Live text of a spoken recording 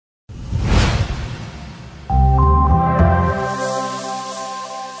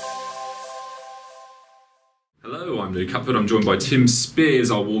the Catford. I'm joined by Tim Spears,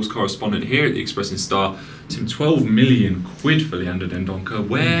 our Wolves correspondent here at the Express and Star. Tim, 12 million quid for Leander Dendoncker.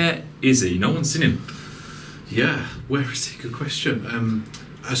 Where is he? No one's seen him. Yeah, where is he? Good question.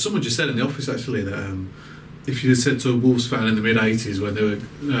 As someone just said in the office actually that if you had said to a Wolves fan in the mid-80s when they were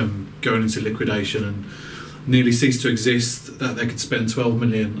going into liquidation and nearly ceased to exist, that they could spend £12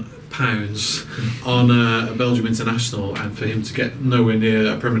 million on a Belgium international and for him to get nowhere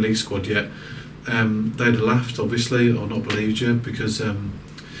near a Premier League squad yet, they'd have laughed obviously or not believed you, because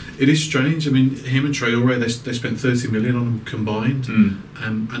it is strange. I mean, him and Traoré, they spent 30 million on them combined,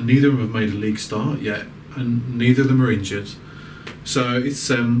 and neither of them have made a league start yet, and neither of them are injured. So it's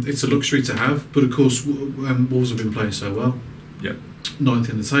a luxury to have, but of course Wolves have been playing so well. Yeah, 9th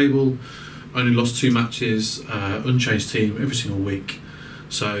in the table, only lost 2 matches, unchanged team every single week.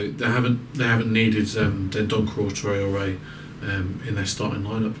 So they haven't needed Dendoncker or Traoré in their starting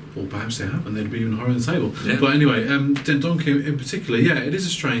lineup, or perhaps they have, and they'd be even higher in the table. Yeah. But anyway, Dendoncker in particular, yeah, it is a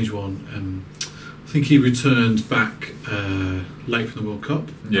strange one. I think he returned back late from the World Cup,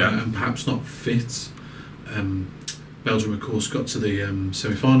 and perhaps not fit. Belgium, of course, got to the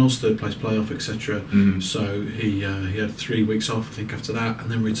semi-finals, third place playoff, etc. So he had 3 weeks off, I think, after that, and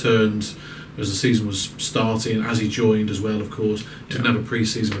then returned as the season was starting, as he joined as well, of course. Didn't have a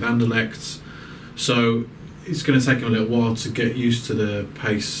pre-season with Anderlecht, so it's going to take him a little while to get used to the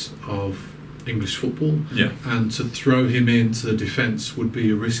pace of English football. Yeah. And to throw him into the defence would be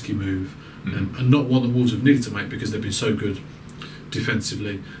a risky move, and not one that Wolves have needed to make because they've been so good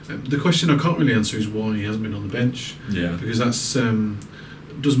defensively. The question I can't really answer is why he hasn't been on the bench. Yeah. Because that's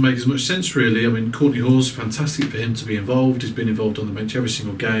doesn't make as much sense really. I mean, Courtney Hawes, fantastic for him to be involved. He's been involved on the bench every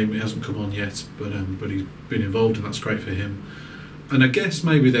single game. He hasn't come on yet, but he's been involved, and that's great for him. And I guess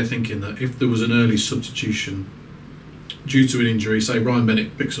maybe they're thinking that if there was an early substitution due to an injury, say Ryan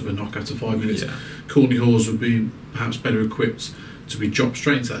Bennett picks up a knock after 5 minutes, Courtney Hawes would be perhaps better equipped to be dropped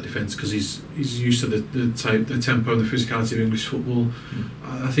straight into that defence because he's used to the tempo and the physicality of English football.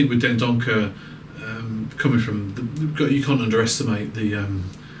 I think with Dendoncker coming from you can't underestimate the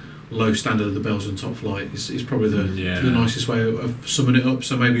low standard of the Belgian top flight. Is probably the nicest way of summing it up.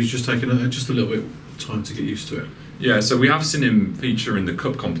 So maybe he's just taking just a little bit of time to get used to it. Yeah, so we have seen him feature in the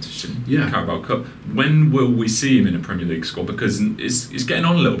Cup competition, the Carabao Cup. When will we see him in a Premier League squad? Because it's getting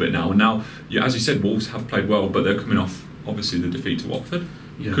on a little bit now. Now, as you said, Wolves have played well, but they're coming off obviously the defeat to Watford.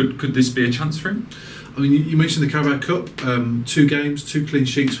 Yeah. Could this be a chance for him? I mean, you mentioned the Carabao Cup, 2 games, 2 clean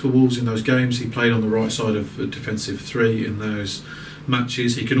sheets for Wolves in those games. He played on the right side of a defensive 3 in those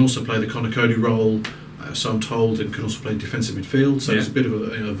matches. He can also play the Conor Cody role, so I'm told, and can also play defensive midfield. So he's a bit of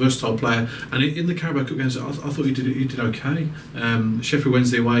a versatile player. And in the Carabao Cup games, I thought he did okay. Sheffield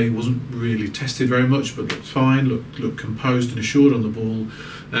Wednesday away, he wasn't really tested very much, but looked fine, looked composed and assured on the ball.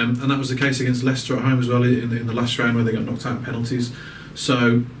 And that was the case against Leicester at home as well in the last round where they got knocked out penalties.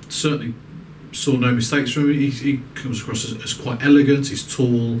 So certainly saw no mistakes from him. He comes across as quite elegant. He's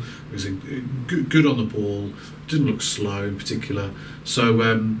tall. He's good on the ball. Didn't look slow in particular. So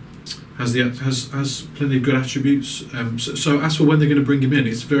has plenty of good attributes. So as for when they're going to bring him in,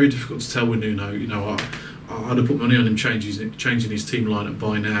 it's very difficult to tell with Nuno. You know, I'd have put money on him changing his team lineup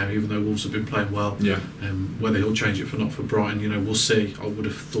by now, even though Wolves have been playing well. Yeah. Whether he'll change it for Brighton, you know, we'll see. I would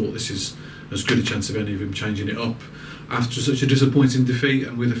have thought this is as good a chance of any of him changing it up after such a disappointing defeat,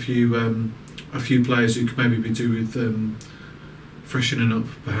 and with a few players who could maybe be due with freshening up,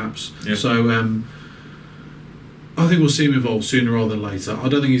 perhaps. Yeah. So I think we'll see him involved sooner rather than later. I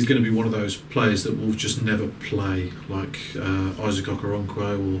don't think he's going to be one of those players that will just never play, like Isaac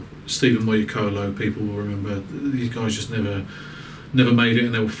Okoronkwo or Stephen Moyokolo. People will remember these guys just never made it,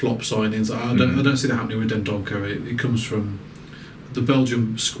 and they were flop signings. I don't see that happening with Dendoncker. It comes from the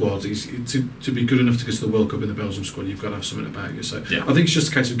Belgium squad. To be good enough to go to the World Cup in the Belgium squad, you've got to have something about you. So I think it's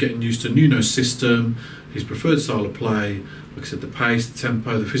just a case of getting used to Nuno's system, his preferred style of play. Like I said, the pace, the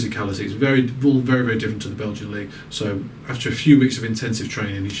tempo, the physicality is very, very different to the Belgian league. So after a few weeks of intensive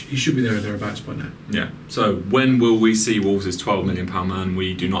training, he should be there or thereabouts by now. Yeah. So when will we see Wolves' £12 million man?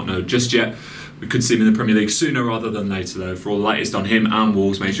 We do not know just yet. We could see him in the Premier League sooner rather than later, though. For all the latest on him and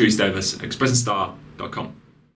Wolves, make sure you stay with us at expressandstar.com.